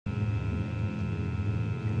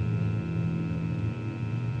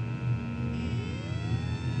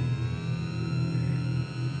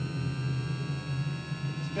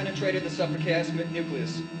penetrated the suprachiasmatic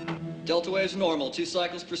nucleus. Delta waves normal, 2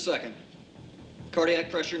 cycles per second. Cardiac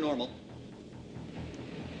pressure normal.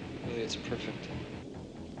 Really, it's perfect.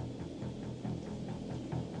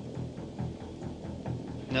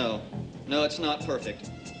 No, it's not perfect.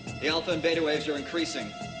 The alpha and beta waves are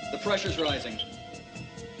increasing. The pressure's rising.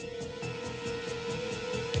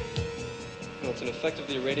 No, it's an effect of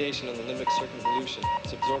the irradiation on the limbic circumvolution.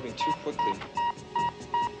 It's absorbing too quickly.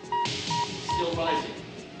 Still rising.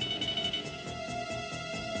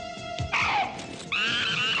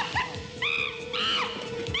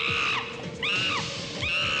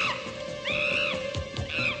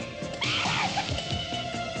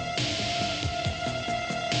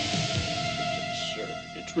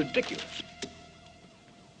 It's ridiculous.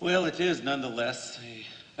 Well, it is nonetheless a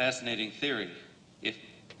fascinating theory, if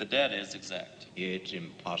the data is exact. It's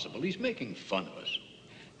impossible. He's making fun of us.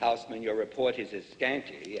 Houseman, your report is as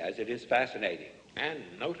scanty as it is fascinating. And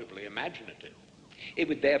notably imaginative. It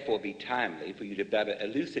would therefore be timely for you to better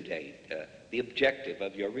elucidate the objective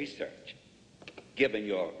of your research, given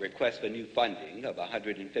your request for new funding of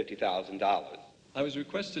 $150,000. I was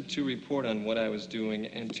requested to report on what I was doing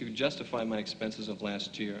and to justify my expenses of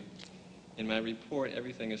last year. In my report,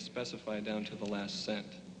 everything is specified down to the last cent.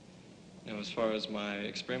 Now, as far as my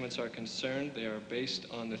experiments are concerned, they are based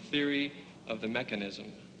on the theory of the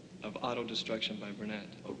mechanism of autodestruction by Burnett.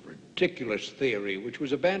 A ridiculous theory which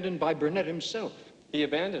was abandoned by Burnett himself. He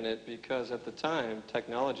abandoned it because at the time,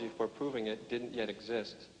 technology for proving it didn't yet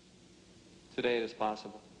exist. Today it is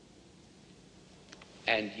possible.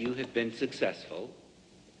 And you have been successful?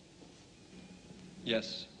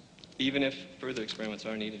 Yes, even if further experiments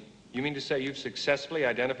are needed. You mean to say you've successfully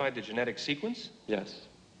identified the genetic sequence? Yes.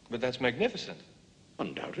 But that's magnificent.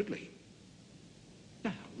 Undoubtedly.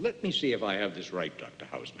 Now, let me see if I have this right, Dr.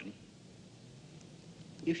 Houseman.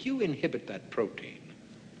 If you inhibit that protein,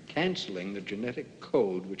 canceling the genetic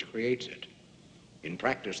code which creates it, in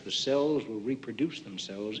practice, the cells will reproduce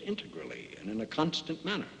themselves integrally and in a constant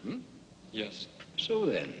manner. Yes. So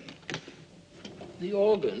then, the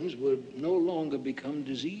organs would no longer become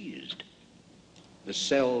diseased. The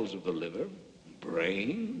cells of the liver,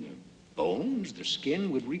 brain, the bones, the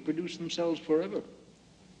skin would reproduce themselves forever.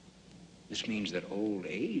 This means that old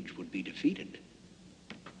age would be defeated,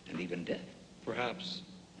 and even death. Perhaps.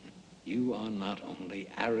 You are not only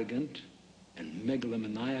arrogant and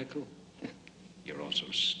megalomaniacal, you're also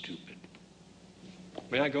stupid.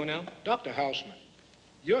 May I go now? Dr. Houseman,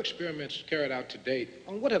 your experiments carried out to date,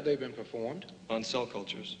 on what have they been performed? On cell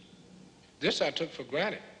cultures. This I took for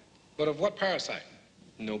granted. But of what parasite?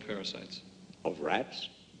 No parasites. Of rats?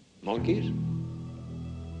 Monkeys?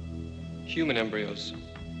 Human embryos.